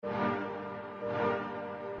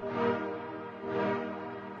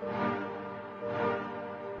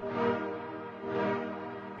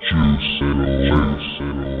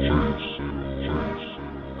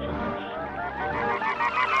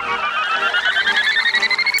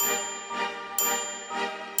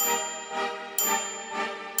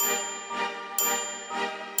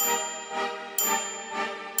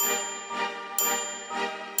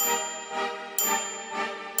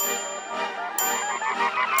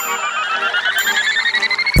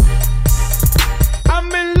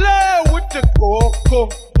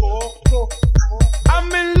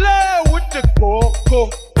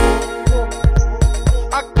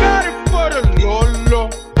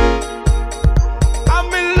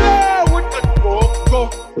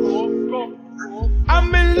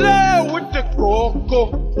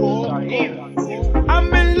coco.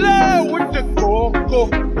 I'm in love with the coco.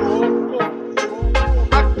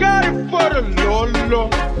 I got it for the Lolo.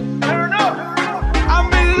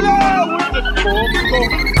 I'm in love with the coco.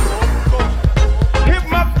 Hit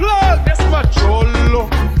my plug, that's my cholo.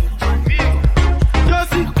 Cause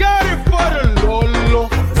he got it for the Lolo.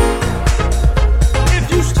 If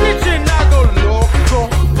you snitchin', I go loco.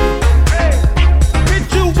 Hit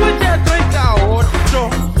you with that 38.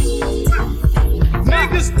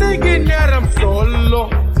 Niggas thinking that I'm solo.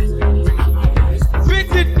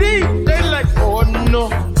 50 deep, they like, oh no.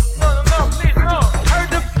 Heard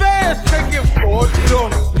the fans taking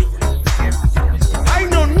photos. I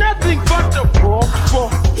know nothing but the popo.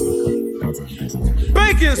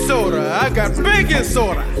 Baking soda, I got baking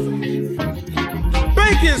soda.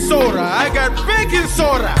 Baking soda, I got baking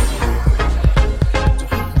soda.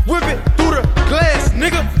 Whip it through the glass,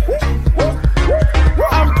 nigga.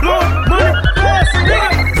 I'm blowing money fast, nigga.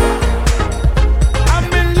 I'm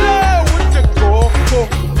in love with the coco.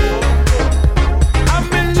 I'm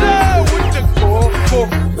in love with the coco.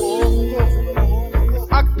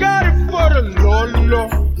 I got it for the Lolo.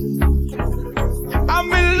 I'm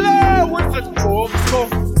in love with the coco.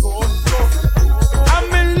 I'm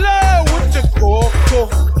in love with the coco.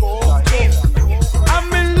 I'm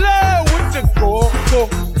in love with the coco.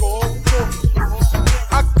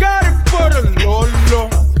 I got it for the Lolo.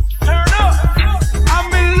 I'm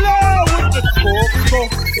in love with the coco.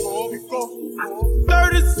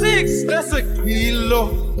 36, that's a kilo.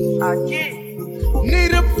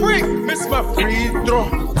 Need a brick, miss my free throw.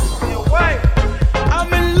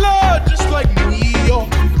 I'm in love just like Neo.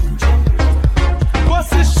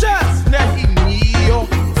 Bustin' shots, now he Neo.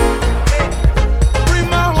 Bring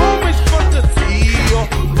my homies from the Theo.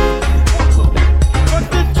 But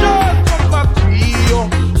the judge from my Pio.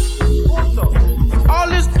 All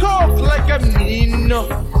this talk like I'm Nino.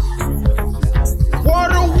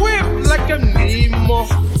 Water whip like I'm Nemo.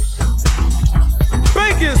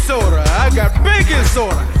 Baking soda, I got baking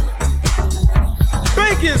soda.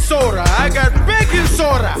 Baking soda, I got baking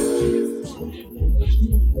soda.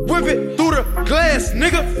 Whip it through the glass,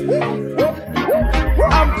 nigga.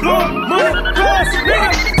 I'm blowing money fast,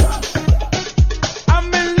 nigga.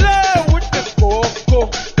 I'm in love with the coco.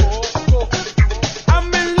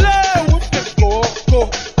 I'm in love with the coco.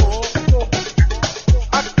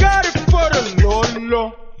 I got it for the Lolo.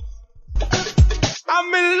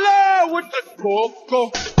 I'm in love with the coco.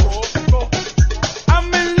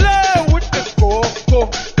 I'm in love with the coco.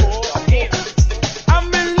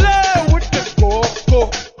 I'm in love with the coco.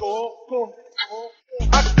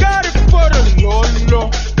 I got it for the Lolo.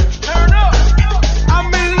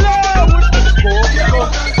 I'm in love.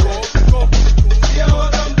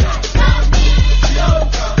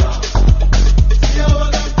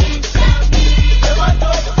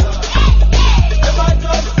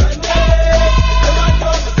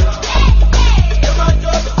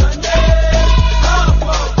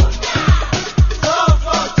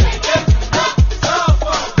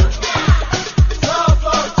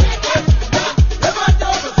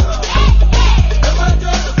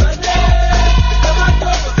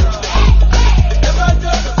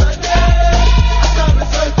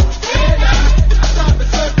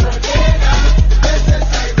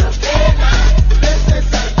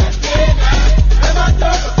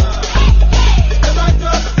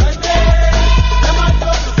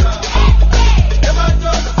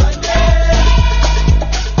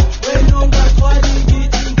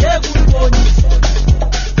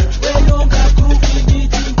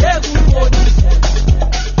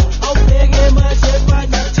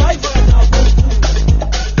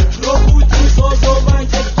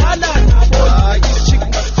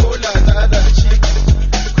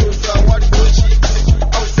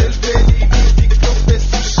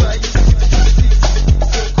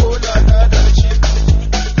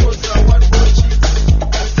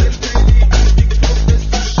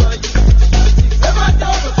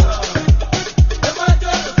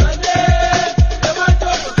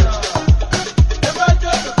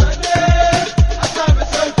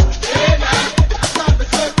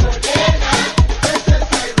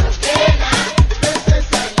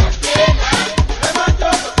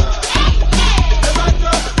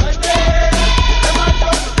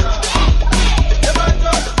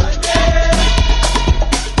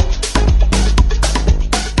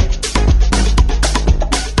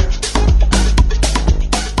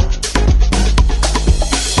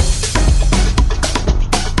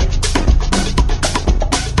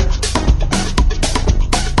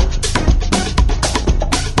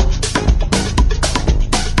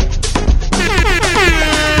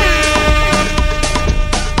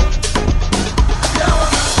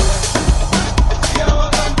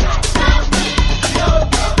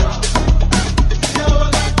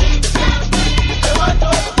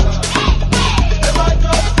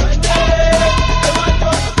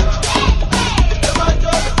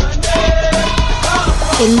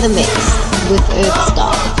 In the mix with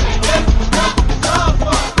Earthstar.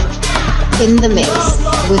 In the mix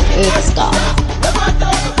with Earthstar.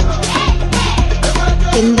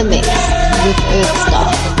 In the mix with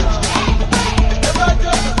Earthstar.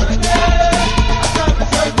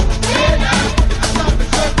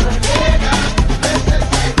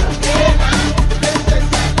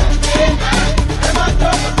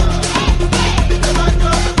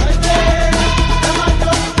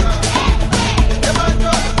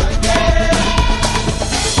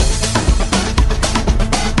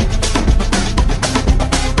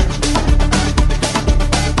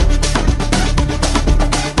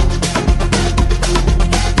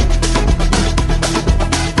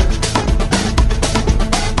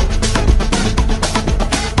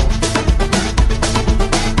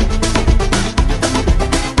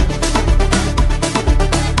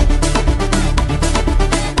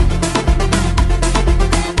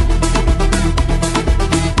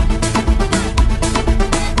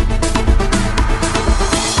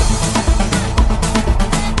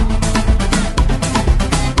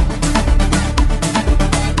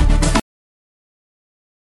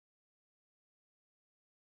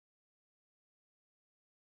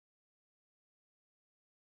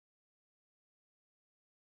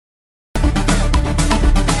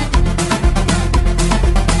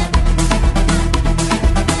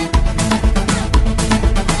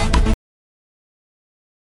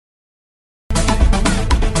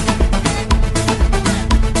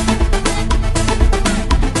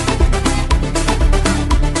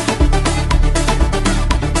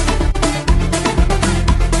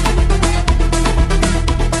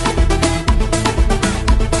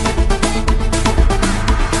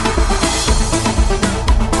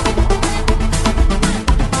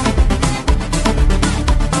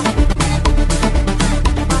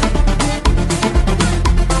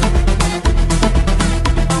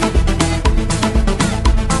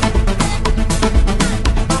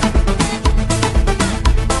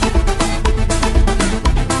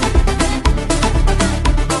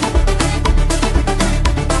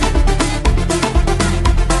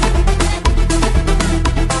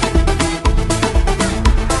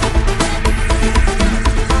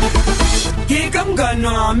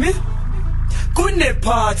 nami kune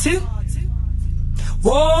party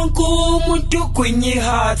wonke umuntu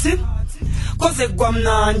kwinyihati koze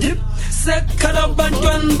kwamnandi sekhala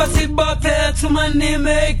abantwana bathi baphethe money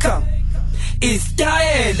maker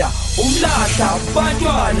istayela umlahla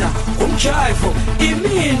abantwana umjive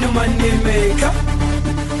imini money maker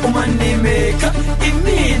money maker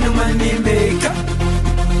imini money maker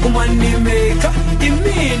money maker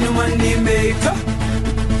imini money maker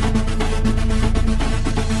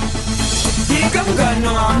Mngani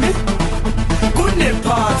wami kune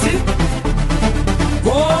party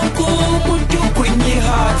wonke umuntu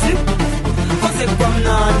kwinyihati koze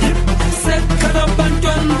kwamnandi sekhala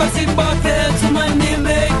abantwana bathi baphethe money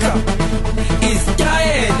maker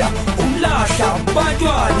istayela umlahla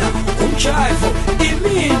abantwana umjive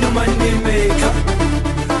imini money maker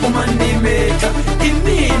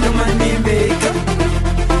imini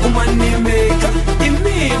money maker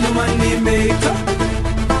imini money maker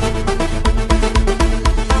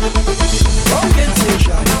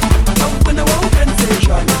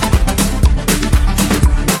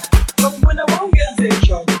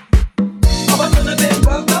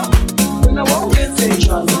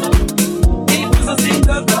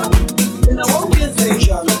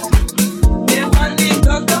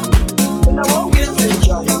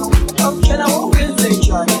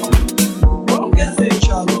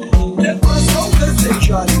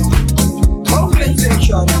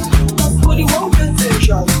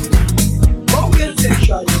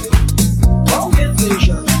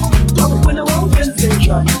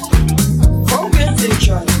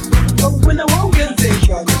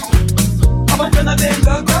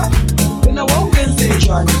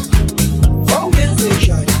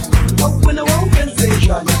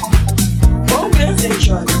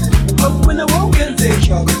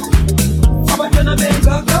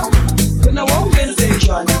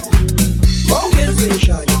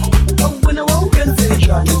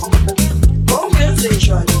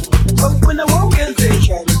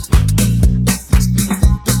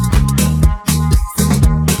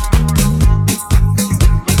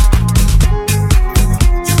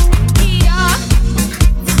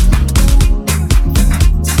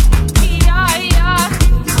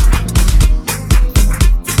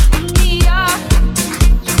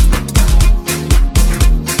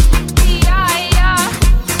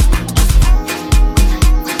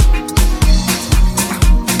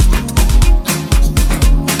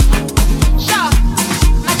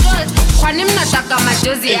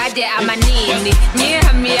majozi aje ama nini? Nyie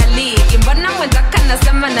hamia ligi, mbona mwenzaka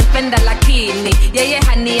nasema napenda lakini yeye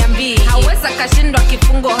haniambii. Haweza kashindwa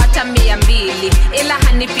kifungo hata 200, ila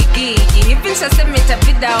hanipigiji. Hivi nishasema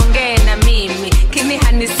itabidi aongee na mimi, kini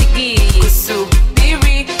hanisikii.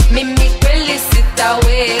 Kusubiri mimi kweli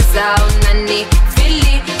sitaweza,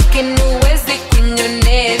 unanifili kinuwezi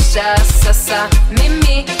kunyonesha. Sasa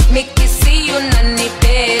mimi nikisi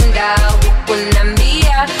unanipenda,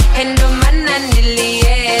 hukunambia endo mana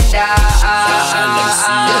nilienda.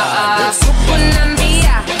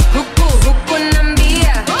 Hukunambia,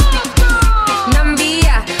 hukunambia,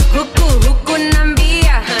 nambia,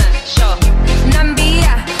 hukunambia,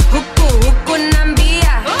 nambia,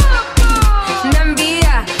 hukunambia,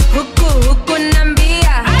 nambia,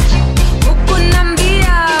 hukunambia,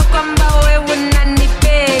 hukunambia kwamba wewe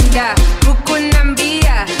unanipenda,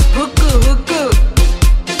 hukunambia,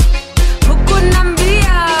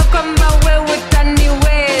 hukunambia kwamba wewe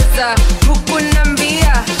utaniweza,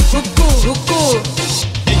 hukunambia,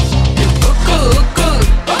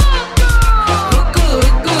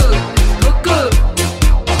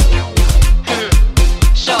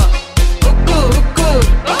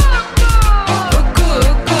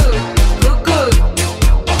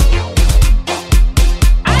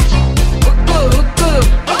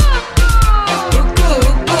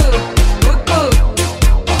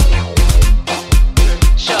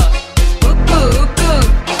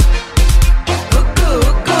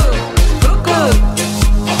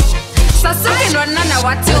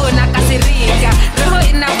 watu nakasirika, roho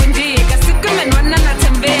inavunjika, siku imenona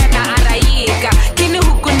natembea na araika. Kini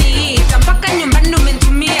hukuniita mpaka nyumbani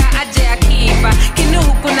umenitumia aje akiba. Kini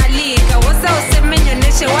hukunalika, wasa useme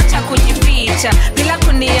nyoneshe, wacha kujificha bila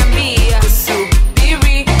kuniambia.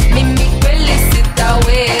 Kusubiri mimi kweli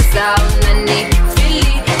sitaweza,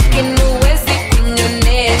 unanifili kinuwezi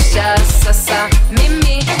kunyonesha. Sasa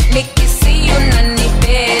mimi nikisi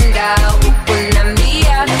unanipenda,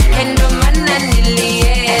 hukunambia endo mana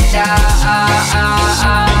nilienda.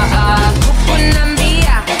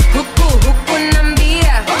 Hukunambia,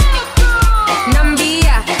 hukunambia,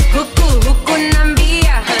 nambia,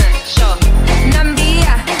 hukunambia,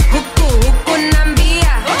 nambia,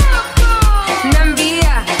 hukunambia,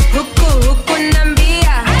 nambia,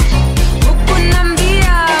 hukunambia,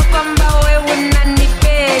 hukunambia kwamba wewe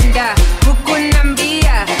unanipenda,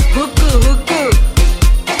 hukunambia,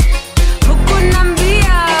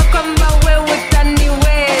 hukunambia kwamba wewe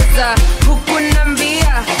utaniweza,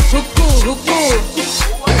 hukunambia,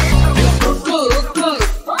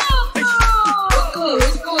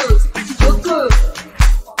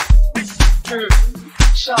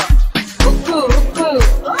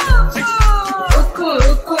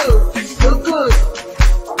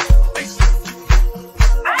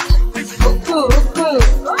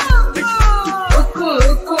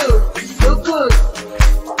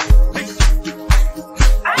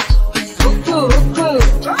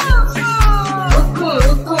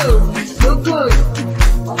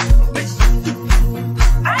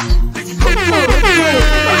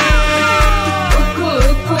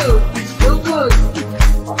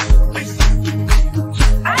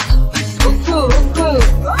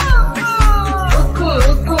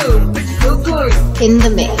 In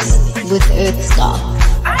the mix with Earthstar.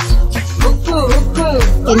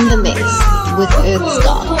 In the mix with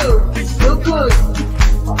Earthstar.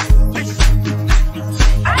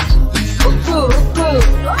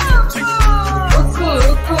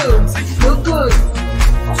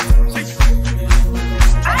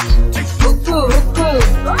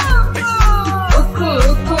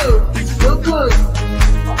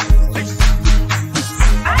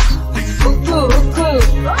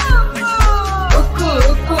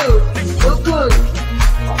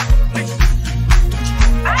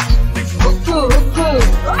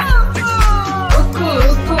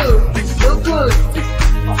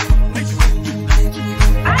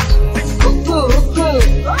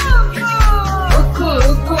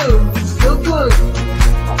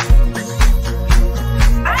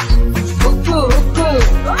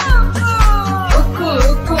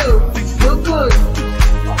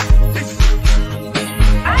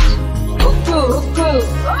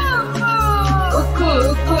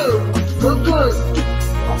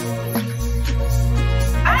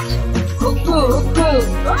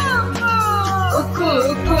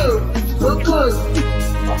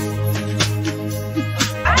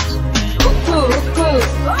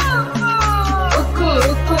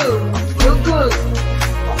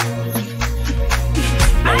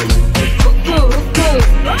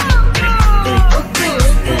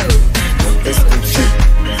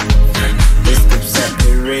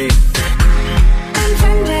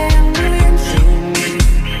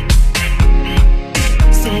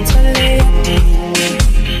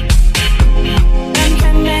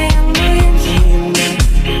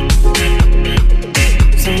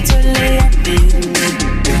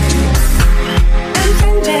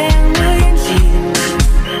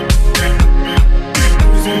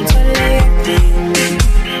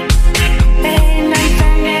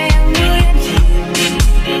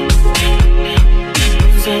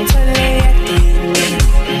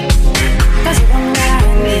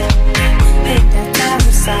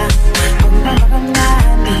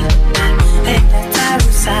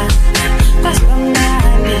 Yeah.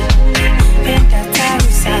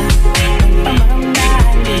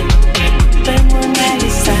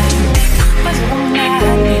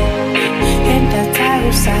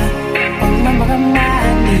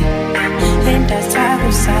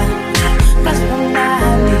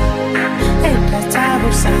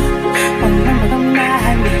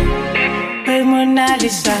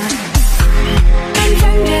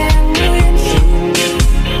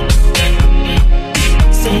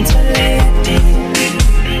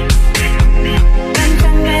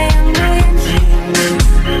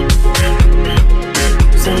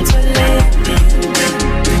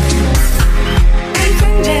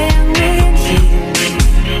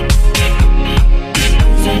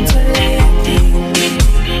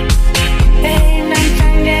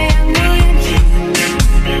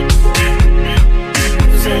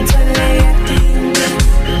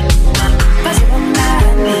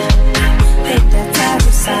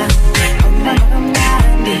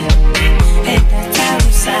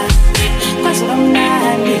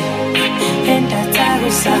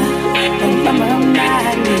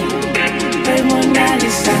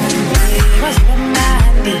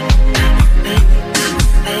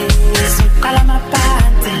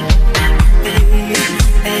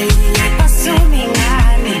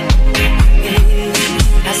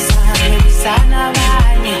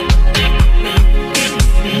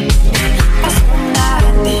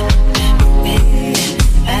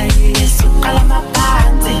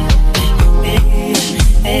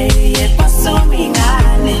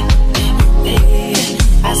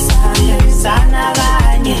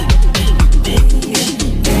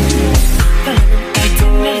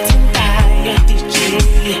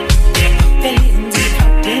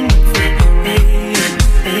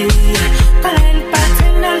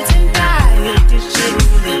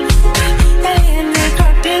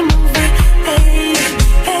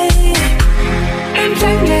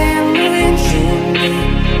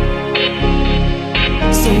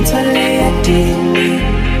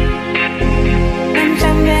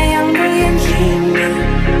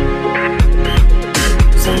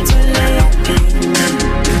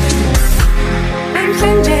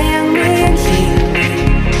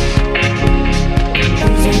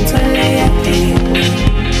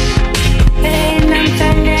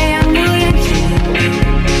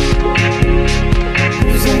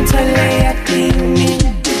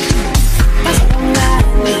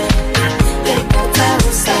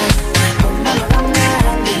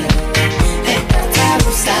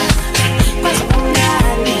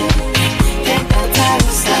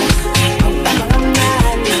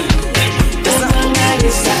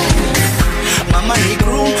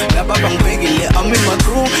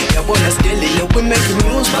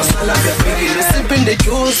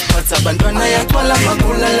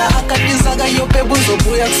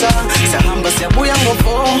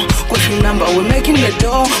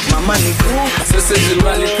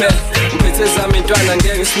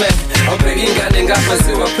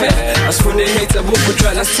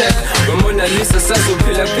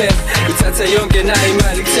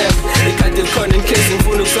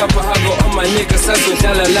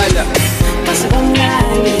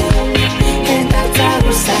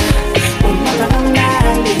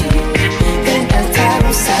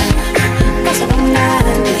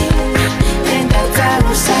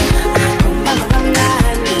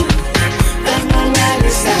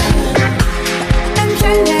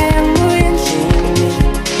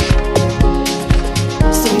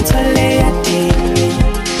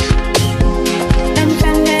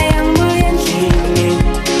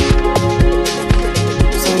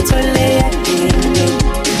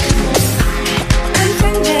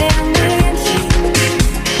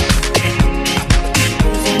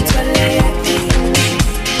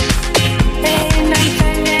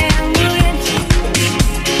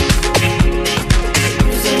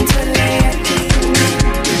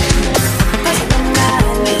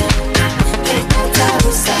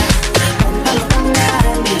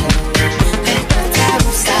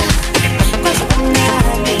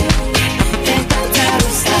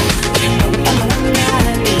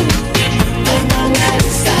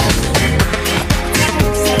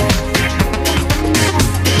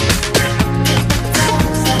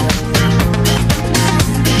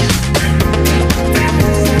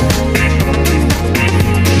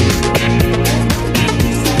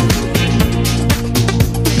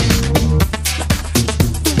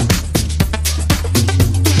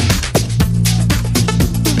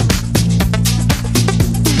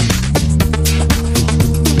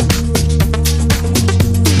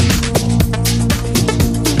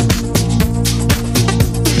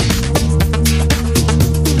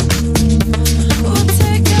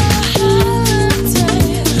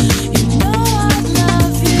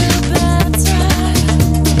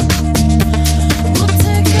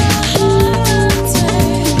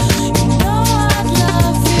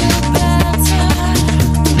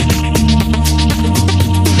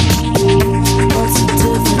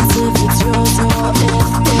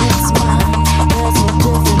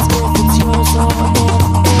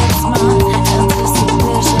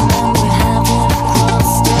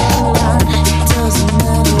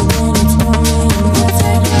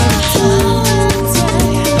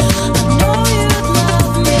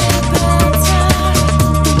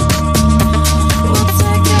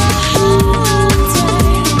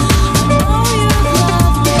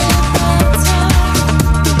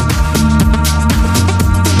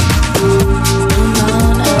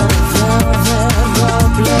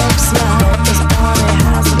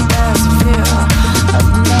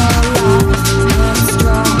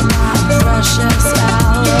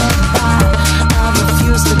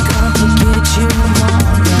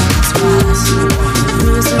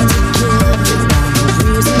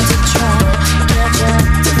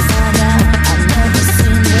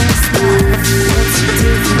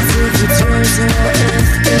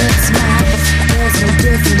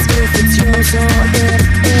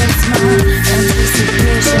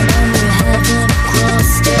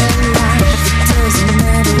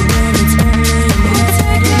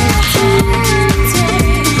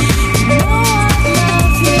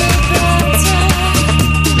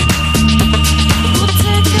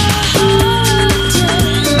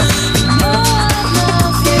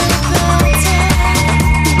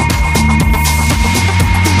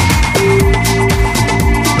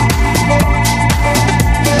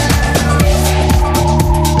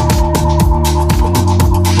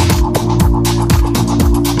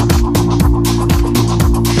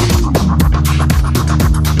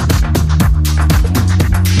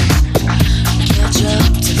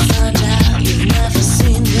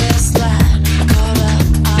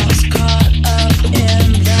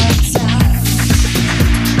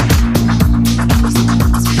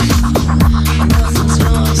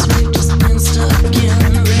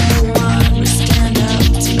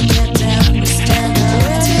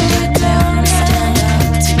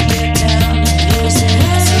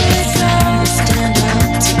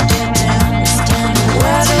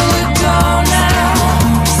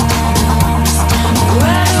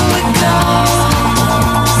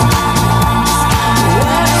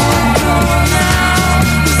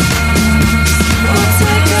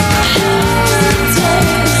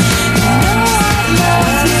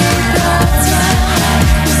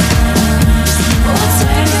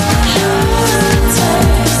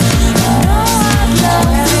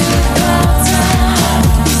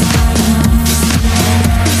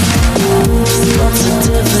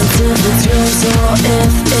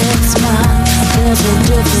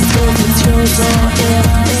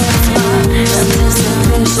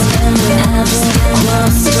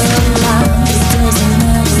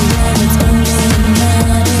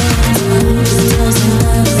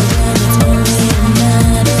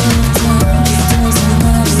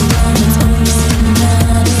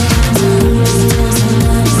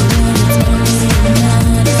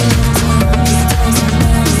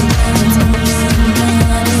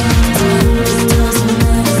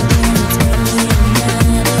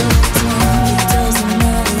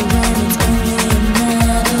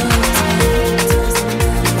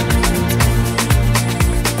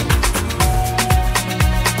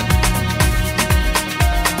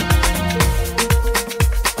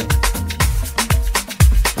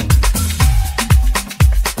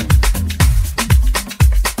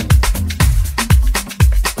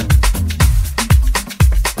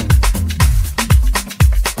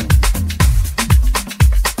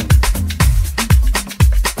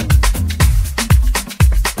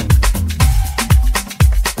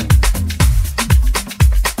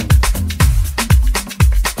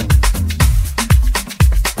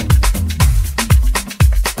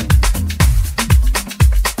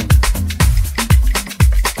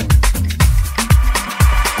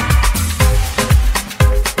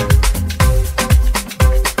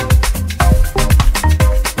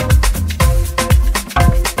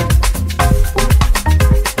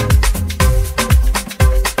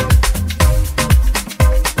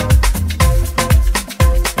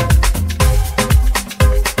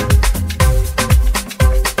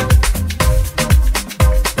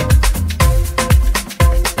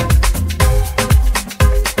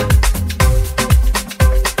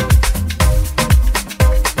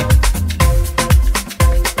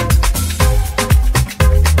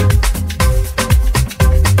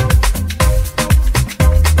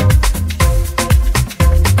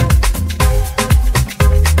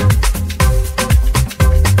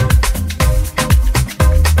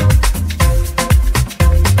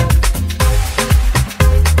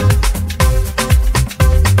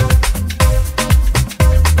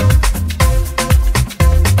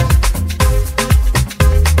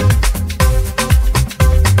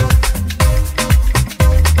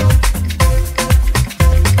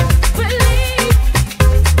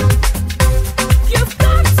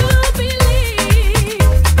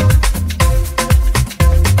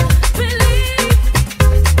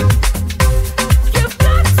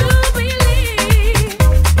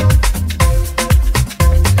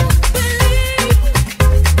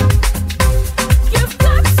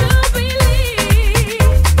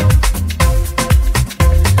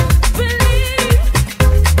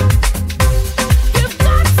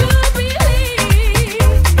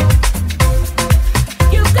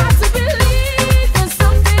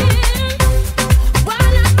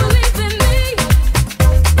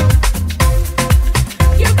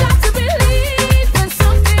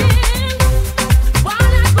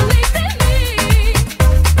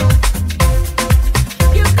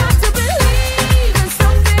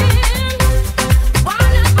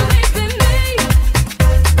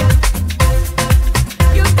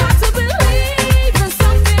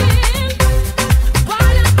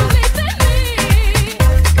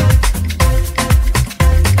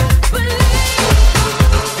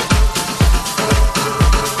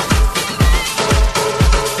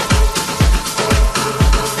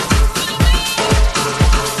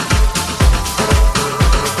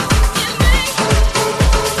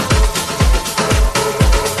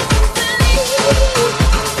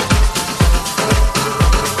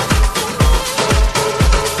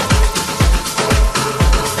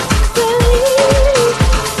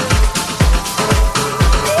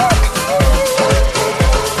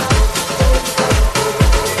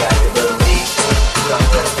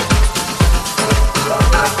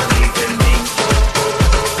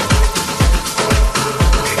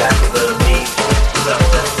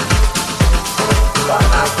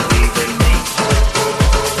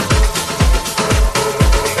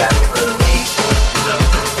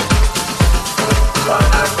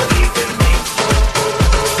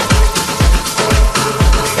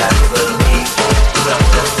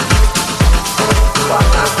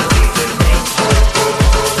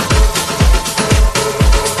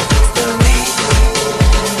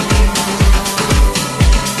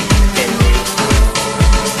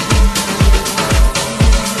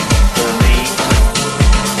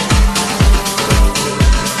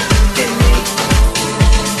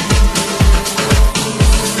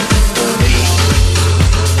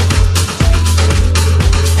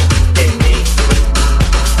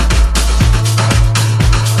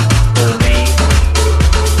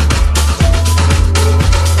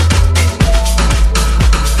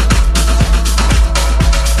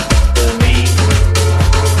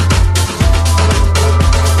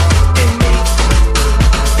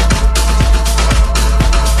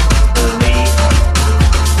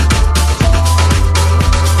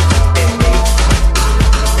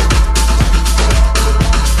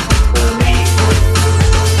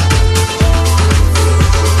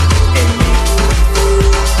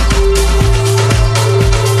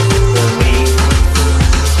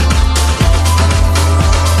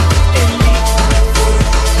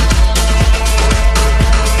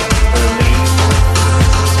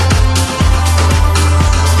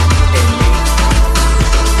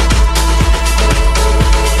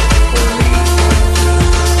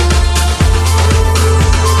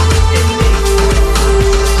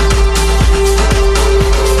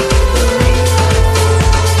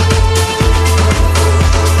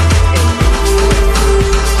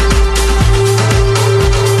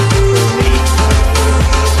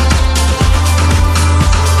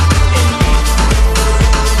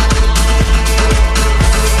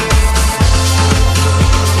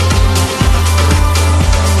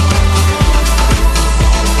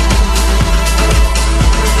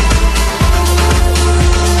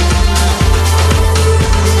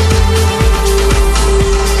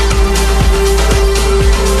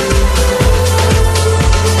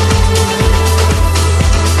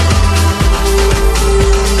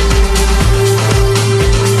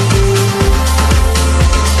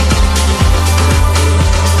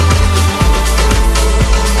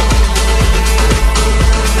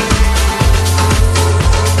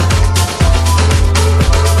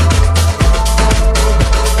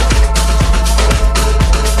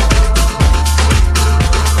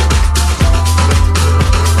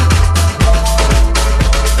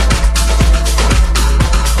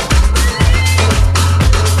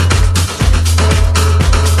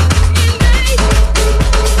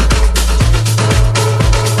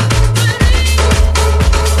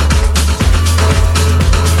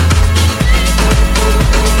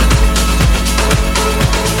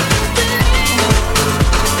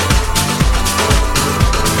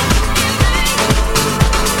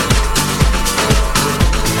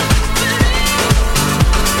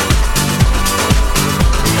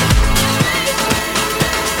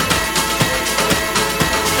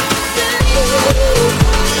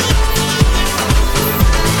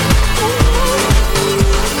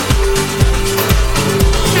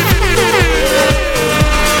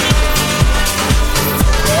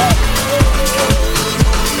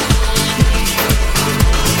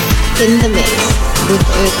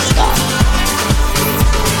 Erkstar.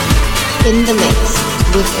 In the mix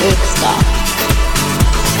with Erkstar.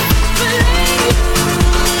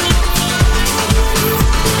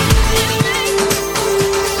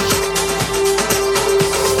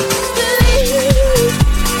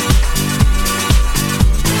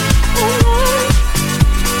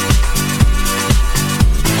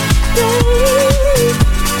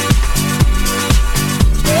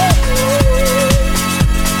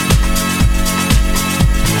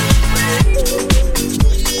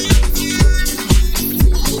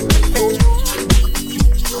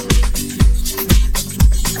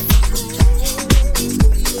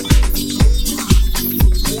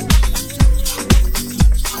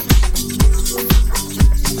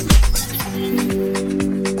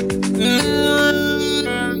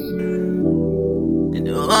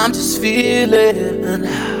 I'm just feeling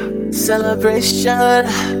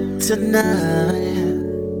celebration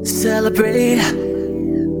tonight. Celebrate,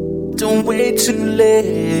 don't wait too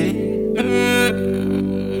late.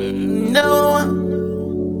 No,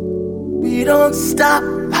 we don't stop.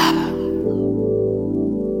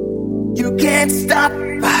 You can't stop.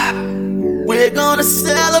 We're gonna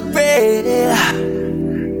celebrate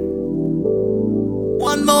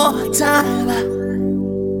one more time.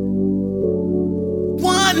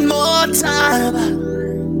 One more time,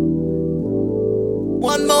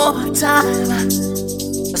 one more time,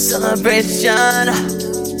 a celebration.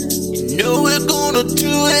 You know we're gonna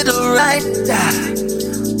do it right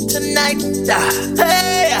tonight.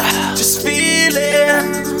 Hey, just feel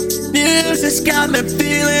it. Music's got me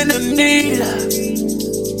feeling the need.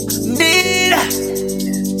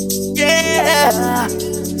 Yeah,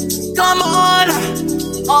 come on,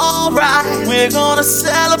 alright, we're gonna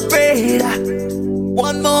celebrate.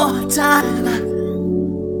 One more time,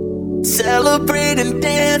 celebrate and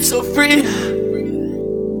dance so free.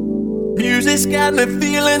 Music's got me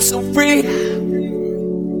feeling so free.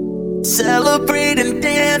 Celebrate and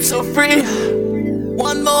dance so free.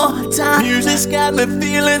 One more time, music's got me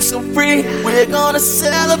feeling so free. We're gonna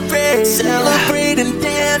celebrate, celebrate and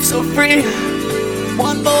dance so free.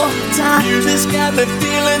 One more time, music's got me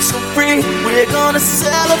feeling so free. We're gonna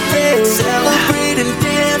celebrate, celebrate and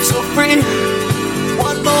dance so free.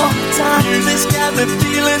 One more time, music's got me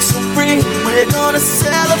feeling so free. We're gonna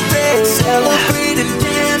celebrate, celebrate and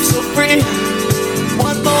dance so free.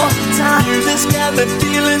 One more time, music's got me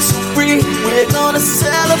feeling so free. We're gonna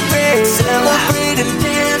celebrate, celebrate and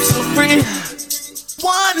dance so free.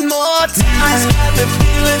 One more time, music's got me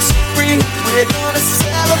feeling so free. We're gonna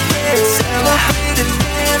celebrate, celebrate and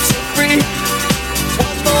dance so free.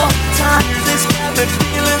 One more time, music's got me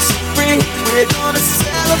feeling so free. We're gonna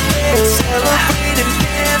celebrate, celebrate and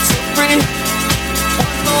dance so free.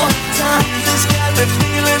 One more time, music's got me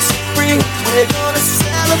feeling so free. We're gonna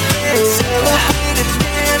celebrate, celebrate and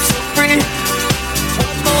dance so free.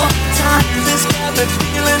 One more time, music's got me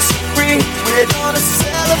feeling so free. We're gonna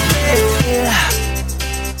celebrate.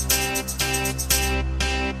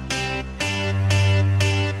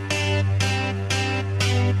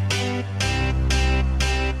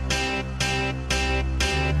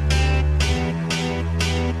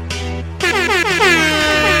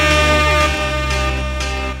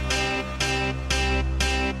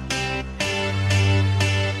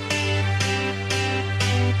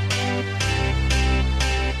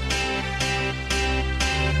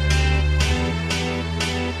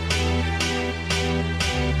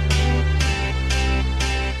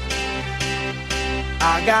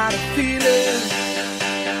 I got a feeling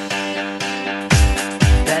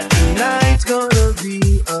that tonight's gonna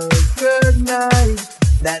be a good night.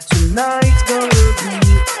 That tonight's gonna be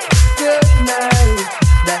a good night.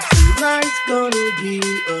 That tonight's gonna be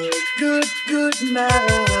a good night.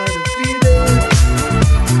 I got a feeling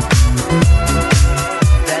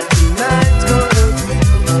that tonight's gonna be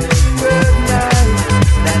a good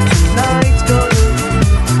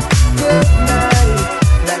night.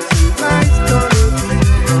 That tonight's gonna be a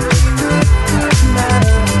good night.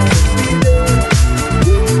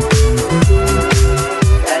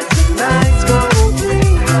 That tonight's gonna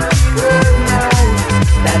Girl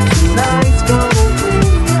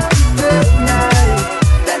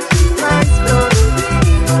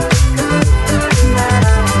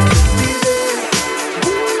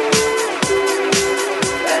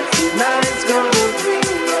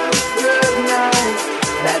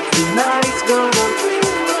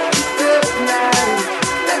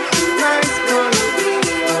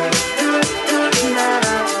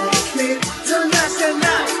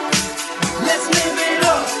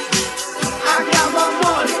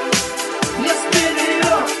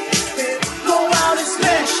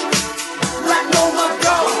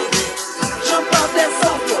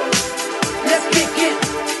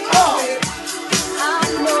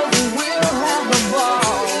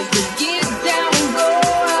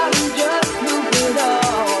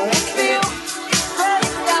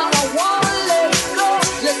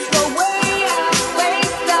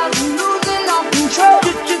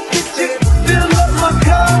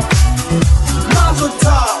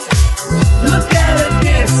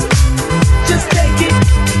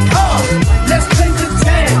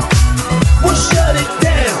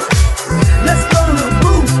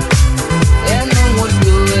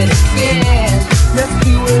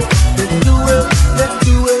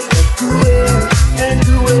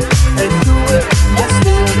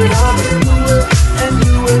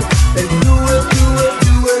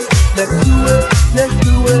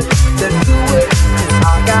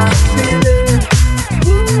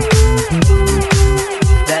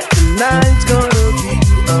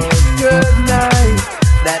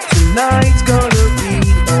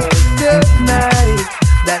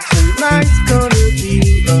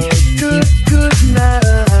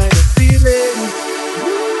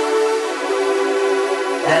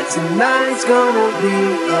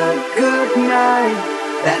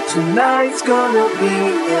tonight's gonna be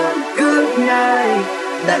a good night.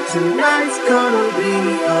 That tonight's gonna be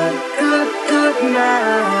a good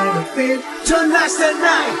night. Tonight's the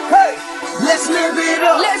night. Hey, let's live it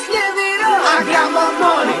up. Let's live it up. I got my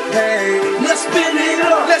money. Hey, let's spin it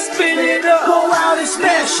up. Let's spin it up. Go out and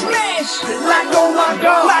smash it. Smash. Like oh my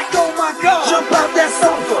god. Like oh my god. Jump out that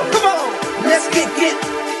sofa. Come on. Let's get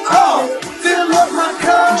oh. Fill up my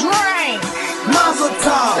cup. Drink. Mazel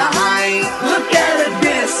tov. Look at her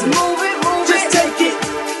dancing. Move it, move Just it. take it.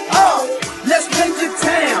 Oh, let's paint the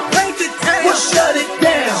town. Paint the town. We'll shut it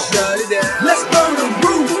down. Shut it down. Let's burn the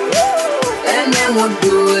roof. And then we'll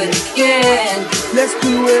do it again. Let's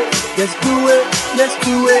do it. Let's do it. Let's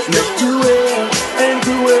do it. Let's do it. And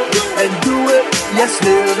do it. And do it. Let's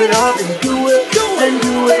live it up and do it. And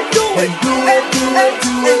do it. And do it. Do it.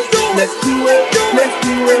 Do it. Let's do it. Let's do it. Let's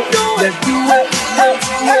do it. Let's do it.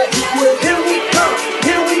 Here we come.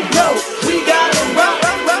 Here we go. We gotta rock.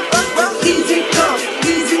 Easy come.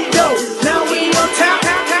 Easy go. Now we on top.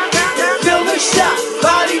 Feel the shot.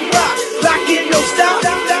 Body rock. Rock it, no stop.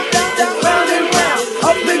 Round and round.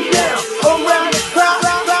 Up and down. Around the clock.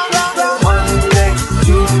 Monday,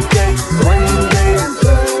 Tuesday, Wednesday,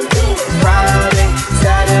 Friday,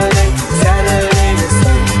 Saturday, Sunday.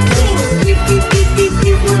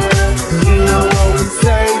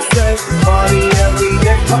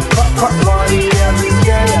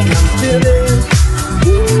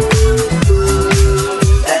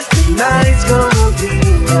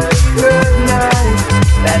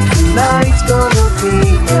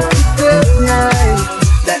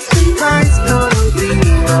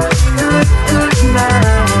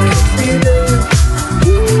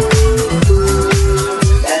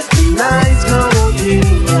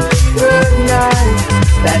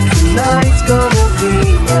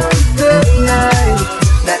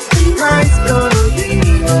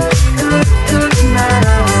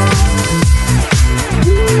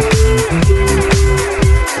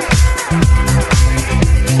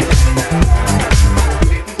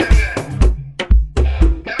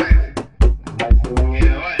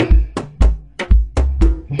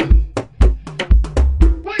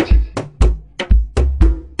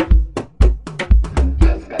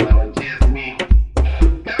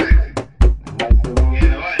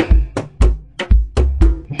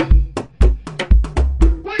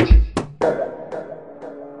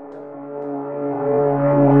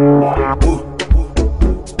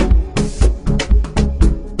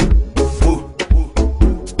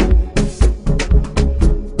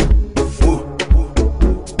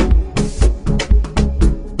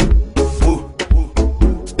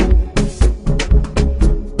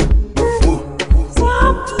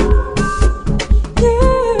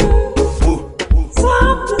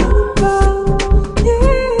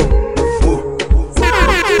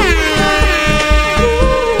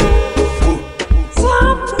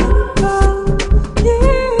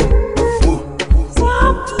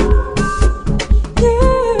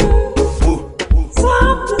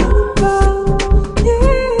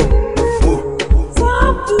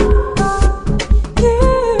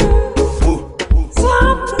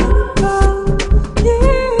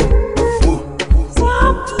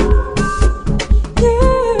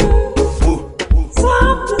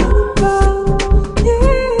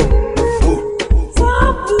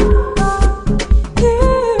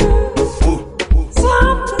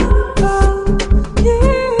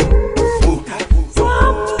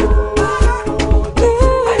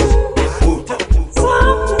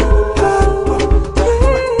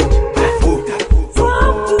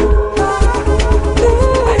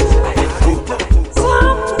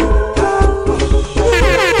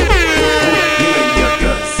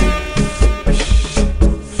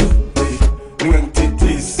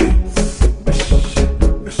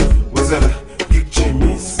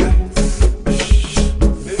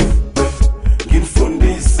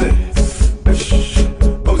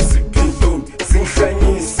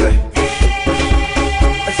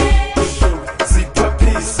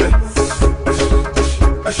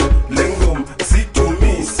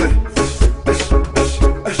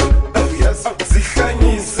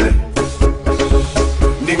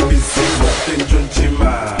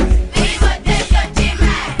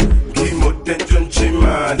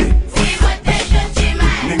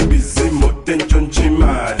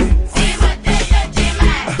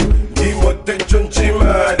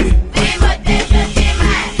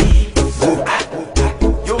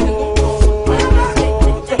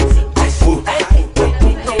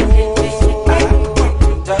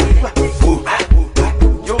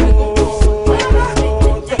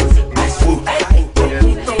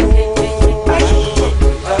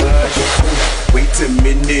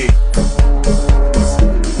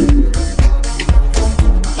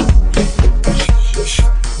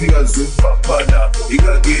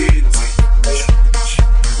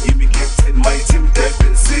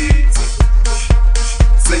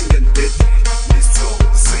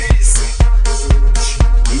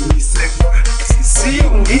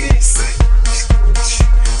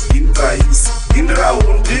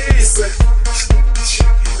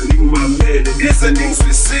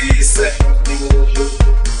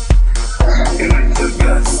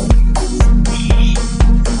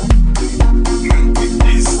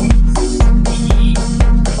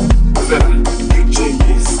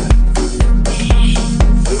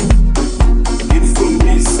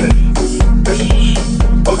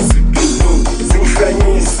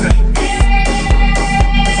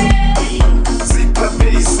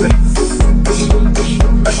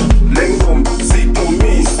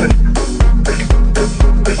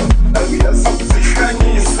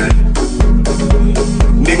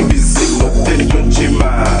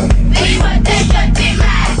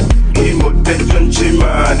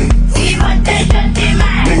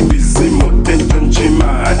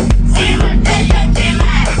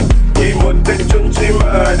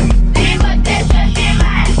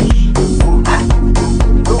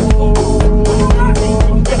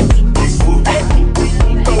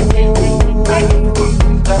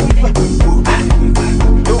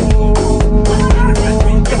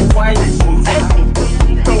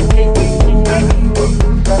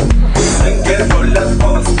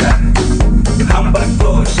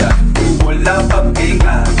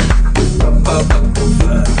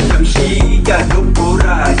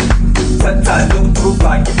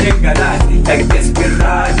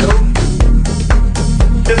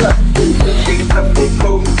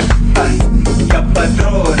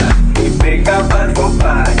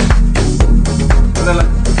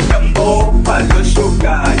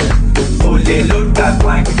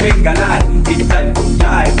 It's time to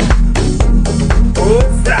dive.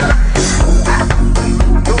 Oh, Sarah.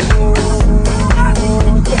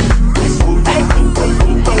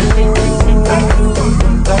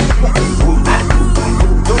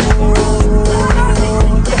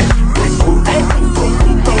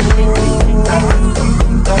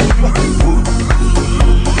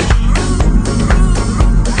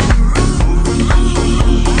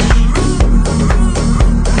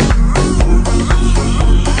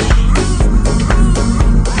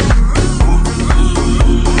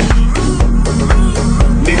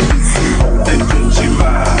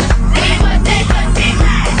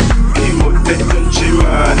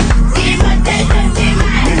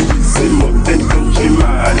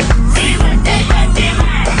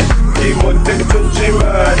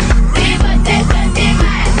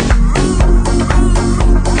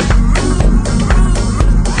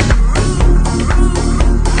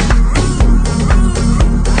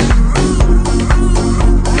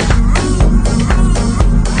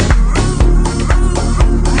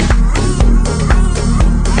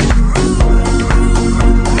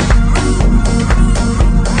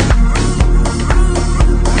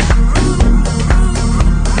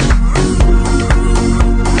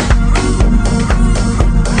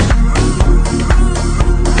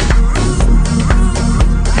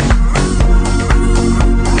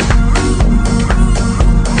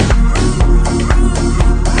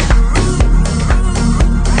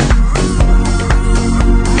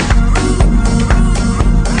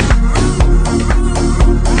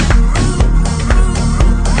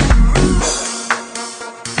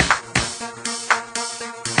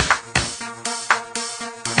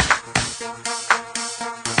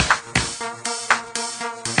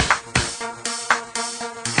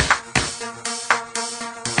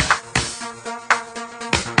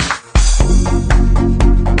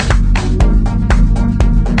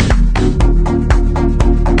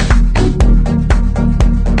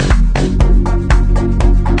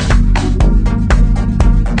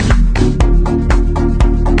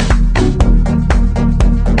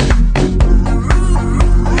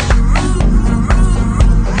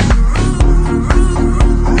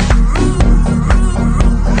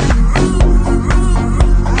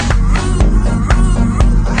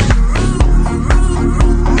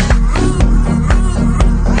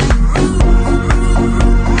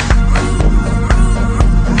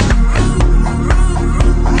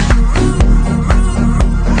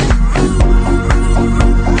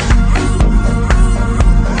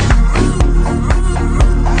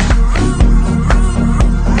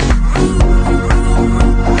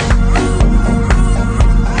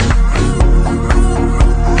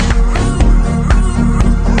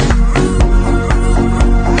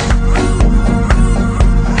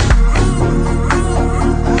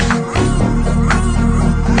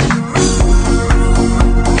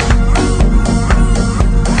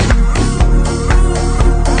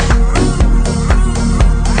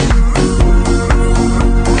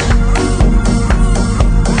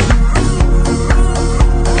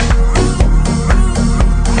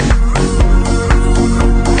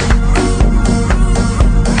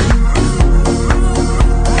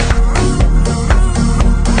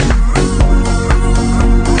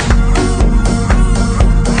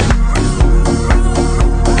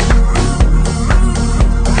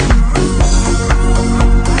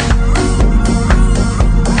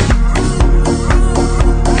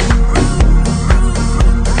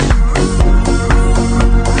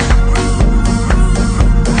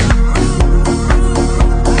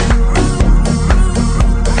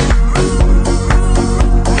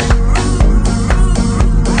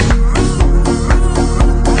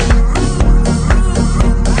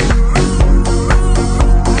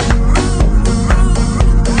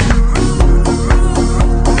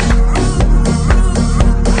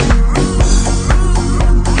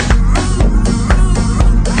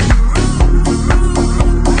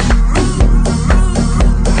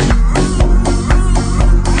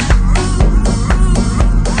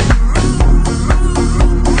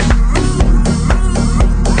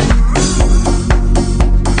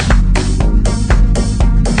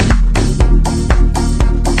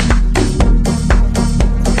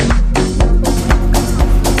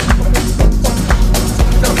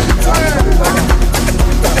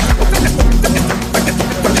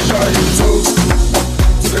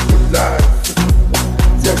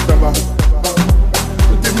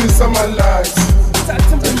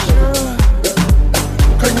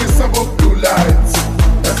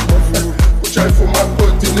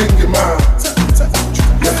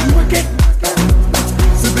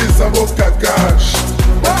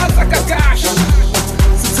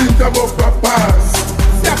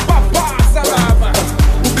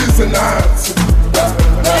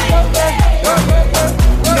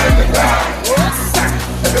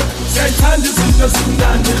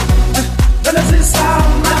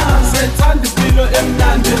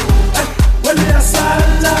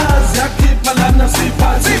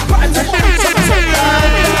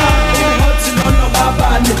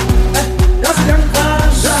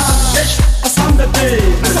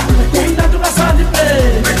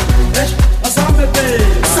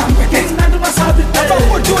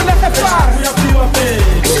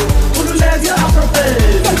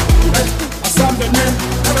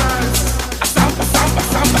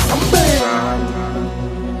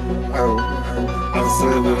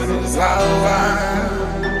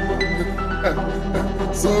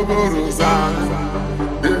 It's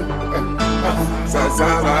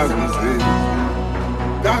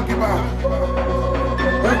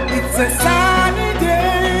a sunny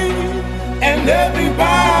day and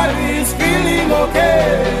everybody's feeling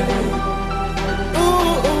okay.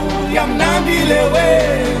 Ooh, I'm not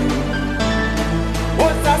away.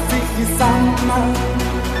 What's a city summer?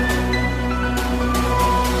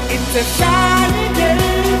 It's a sunny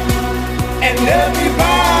day and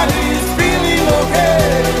everybody's feeling okay.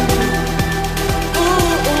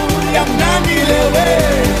 Ooh, I'm not away.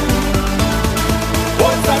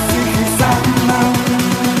 What's a city summer?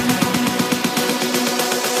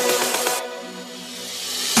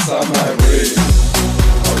 Summer rain,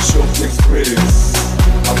 our shopping sprays,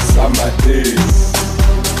 our summer days.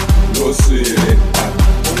 No sweet,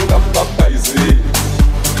 unga papa izi,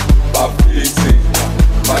 bafiti,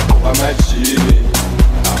 makwa machini,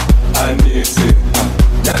 anisi,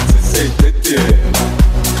 nyanti say tete,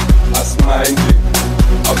 asmindi,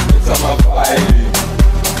 afita mafaili,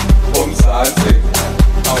 omzansi,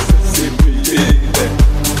 awusisipilile,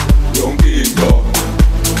 yonkinto,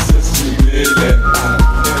 sesijile.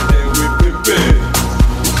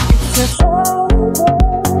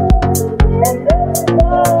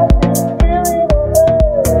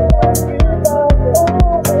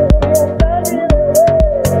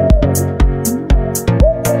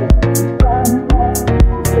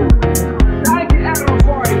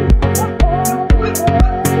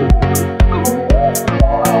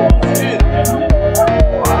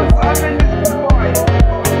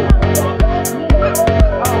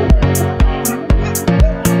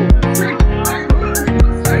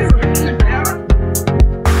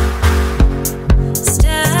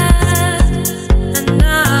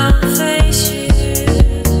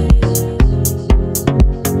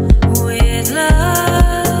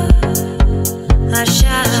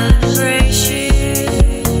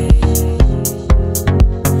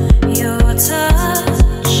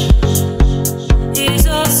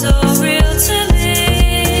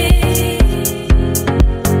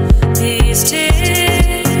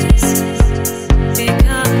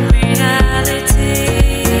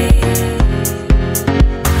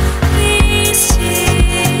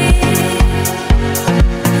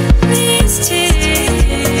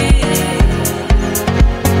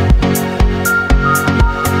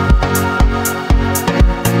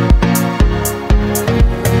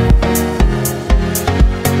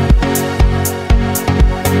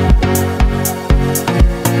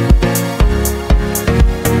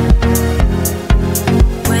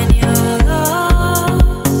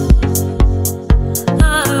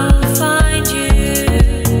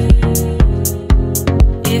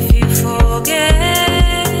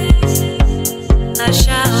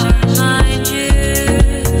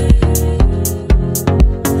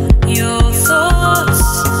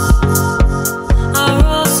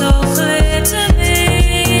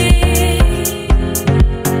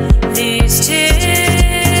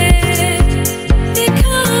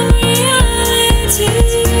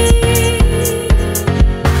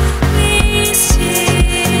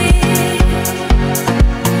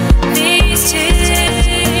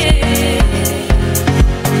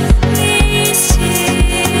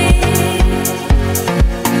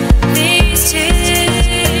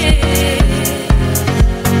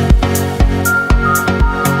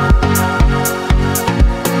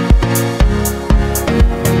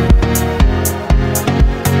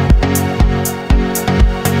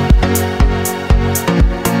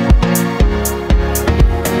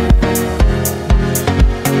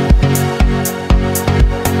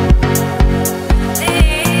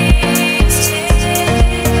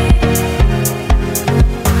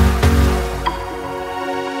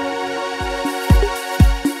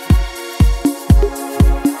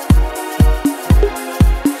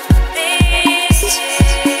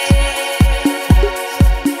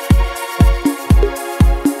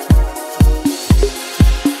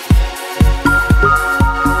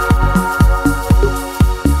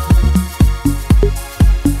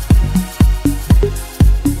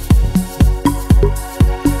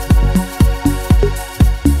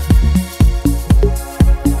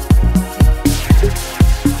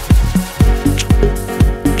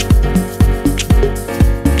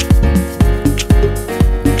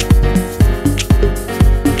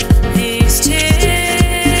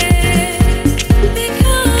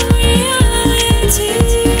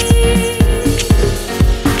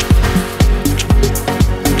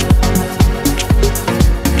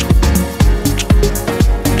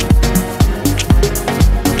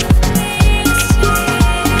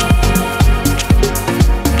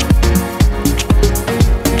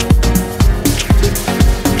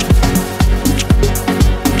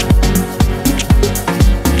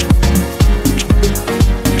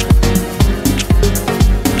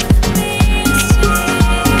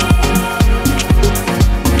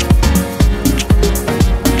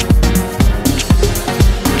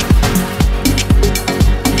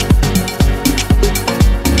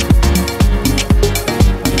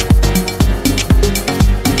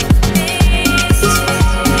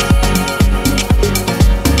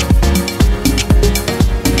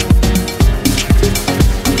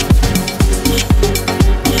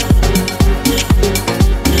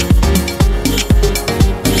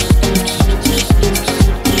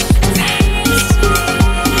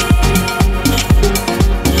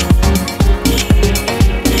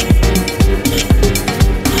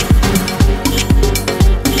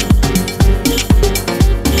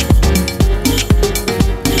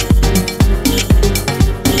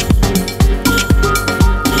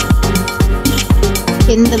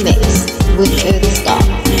 In the mix with Earthstar.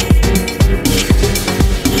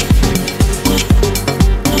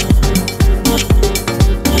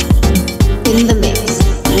 In the mix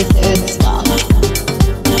with Earthstar.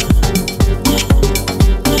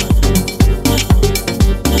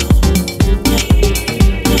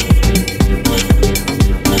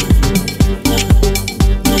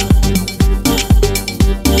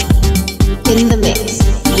 In the mix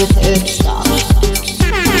with Earthstar.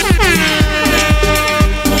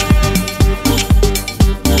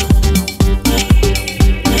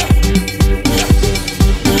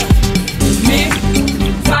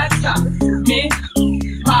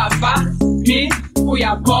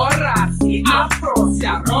 Borra, si afro, si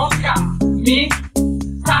arroja, mi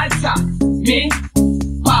salsa, mi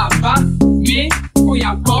papa, mi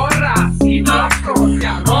cuya borra, si afro, si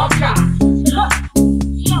arroja.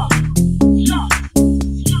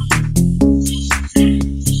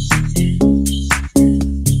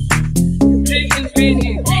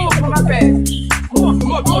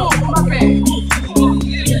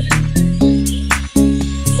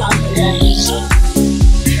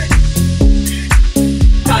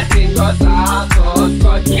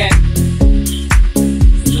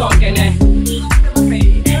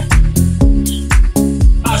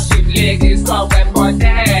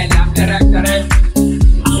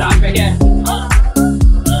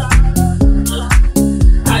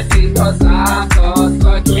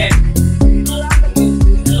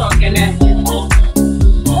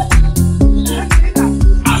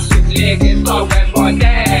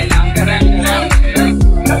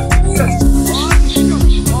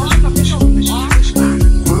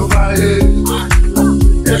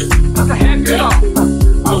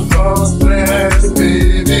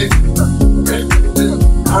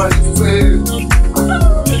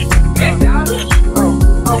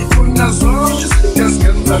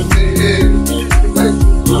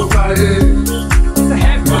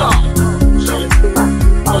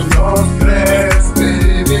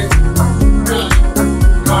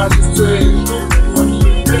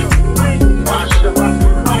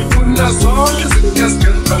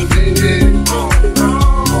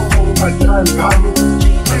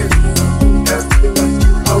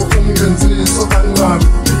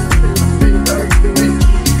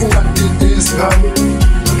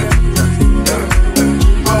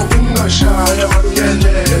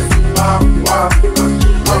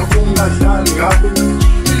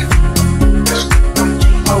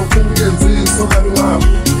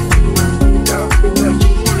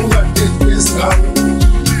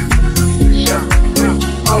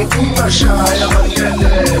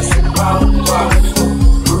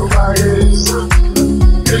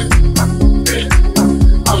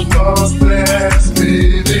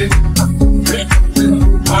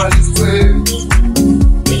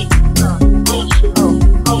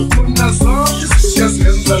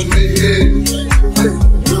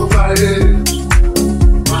 Hey,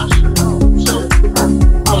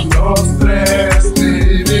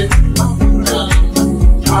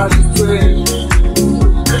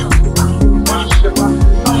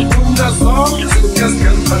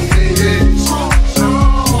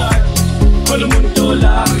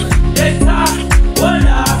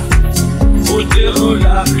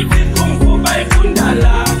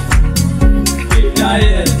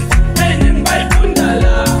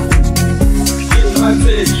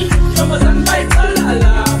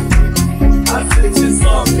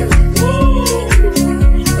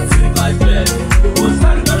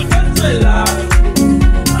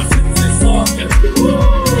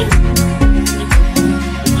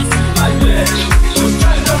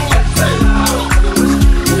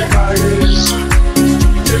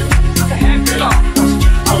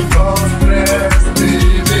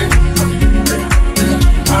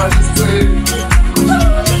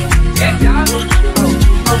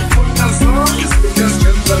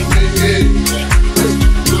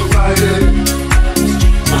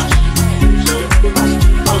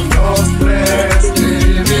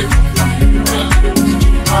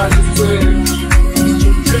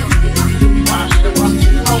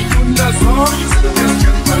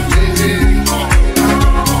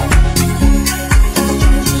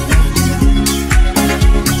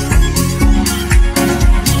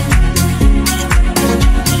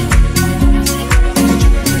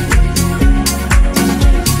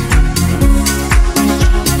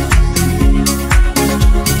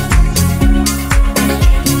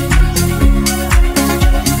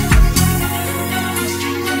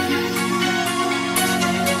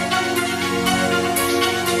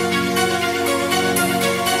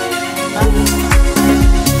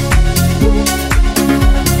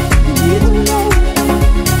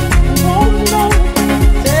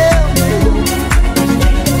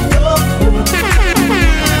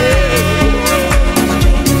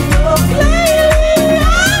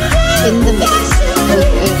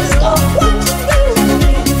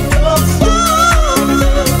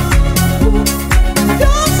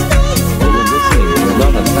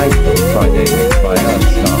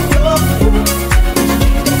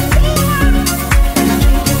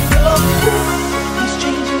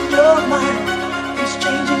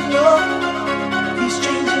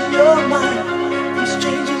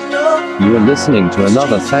 You are listening to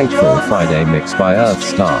another Thankful Friday mix by Earth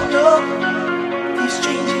Star.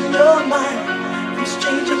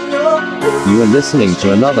 You are listening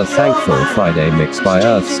to another Thankful Friday mix by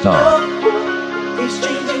Earth Star.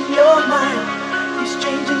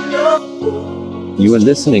 You are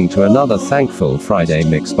listening to another Thankful Friday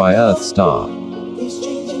mix by Earth Star.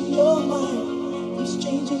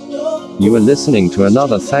 You are listening to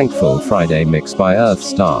another Thankful Friday mix by Earth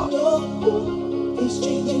Star.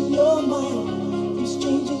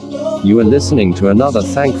 You are listening to another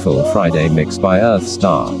Thankful Friday mix by Earth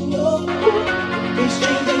Star.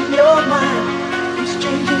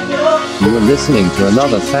 You are listening to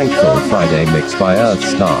another Thankful Friday mix by Earth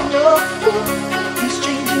Star.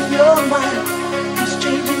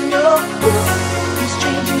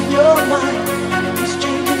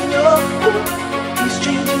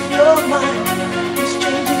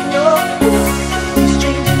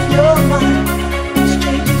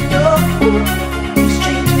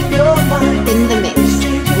 In the mix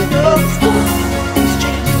with Earth Star.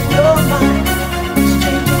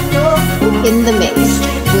 In the mix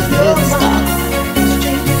with Earth Star.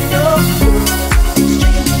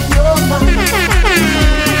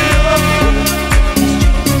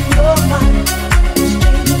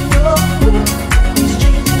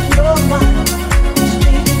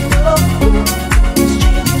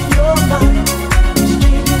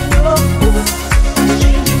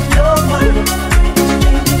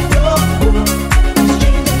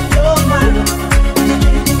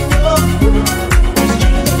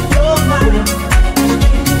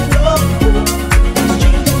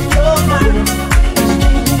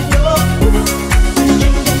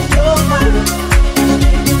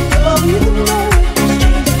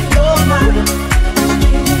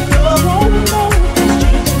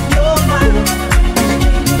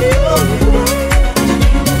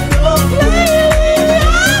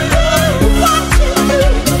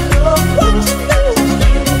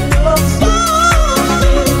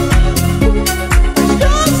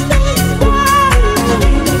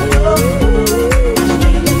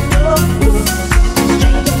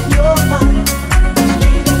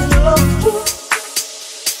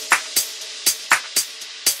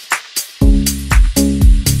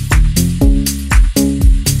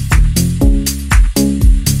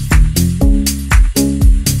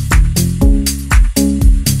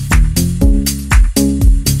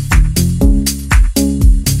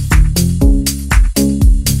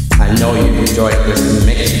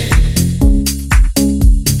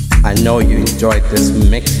 Enjoyed this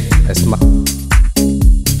mix as much.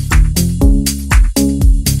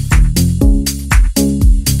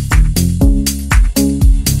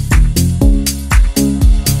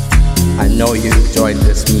 I know you enjoyed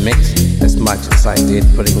this mix as much as I did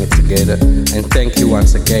putting it together. And thank you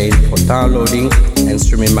once again for downloading and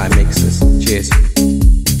streaming my mixes. Cheers.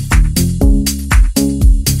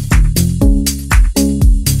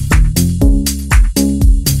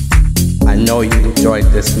 I know you enjoyed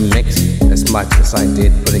this mix as much as I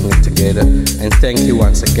did putting it together. And thank you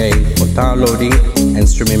once again for downloading and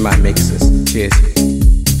streaming my mixes. Cheers.